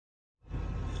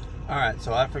Alright,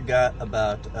 so I forgot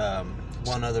about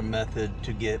one other method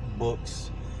to get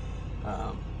books.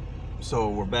 So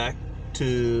we're back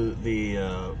to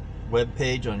the web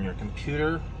page on your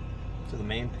computer, to the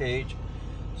main page.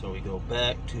 So we go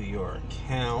back to your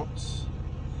accounts,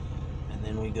 and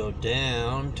then we go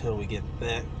down till we get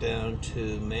back down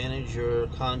to manage your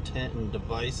content and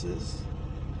devices.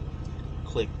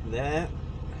 Click that.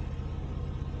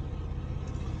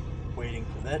 Waiting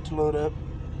for that to load up.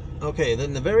 Okay,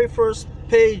 then the very first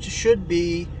page should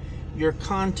be your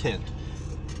content.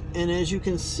 And as you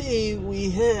can see, we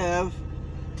have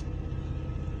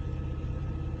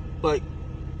like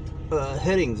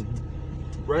headings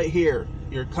right here.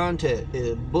 Your content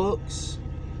is books,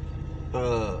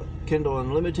 Kindle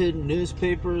Unlimited,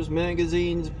 newspapers,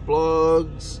 magazines,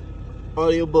 blogs,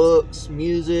 audiobooks,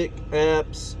 music,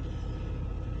 apps,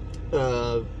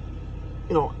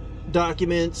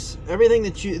 documents, everything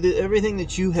that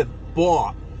you have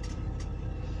bought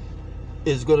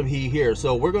is going to be here.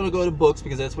 So we're going to go to books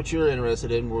because that's what you're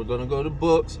interested in. We're going to go to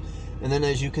books, and then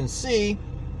as you can see,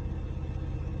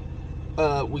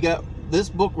 we got this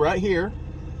book right here,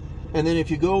 and then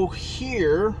if you go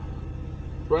here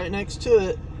right next to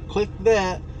it, click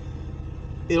that,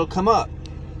 it'll come up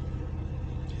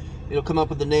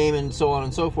with the name and so on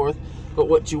and so forth. But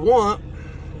what you want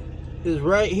is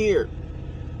right here,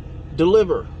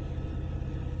 deliver,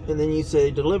 and then you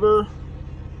say deliver,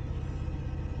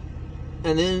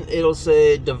 and then it'll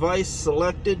say device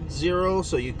selected 0,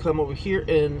 so you come over here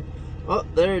and oh,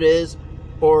 there it is,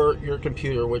 or your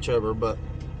computer, whichever, but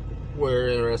we're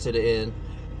interested in.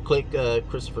 Click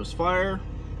Christopher's Fire,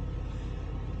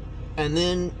 and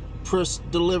then press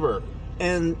deliver.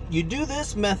 And you do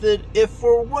this method if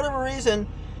for whatever reason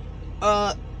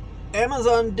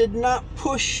Amazon did not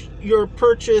push your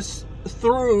purchase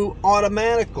through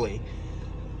automatically.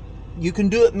 You can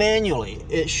do it manually.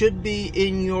 It should be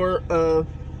in your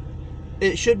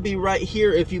it should be right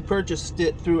here if you purchased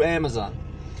it through Amazon.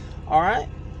 All right,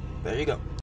 there you go.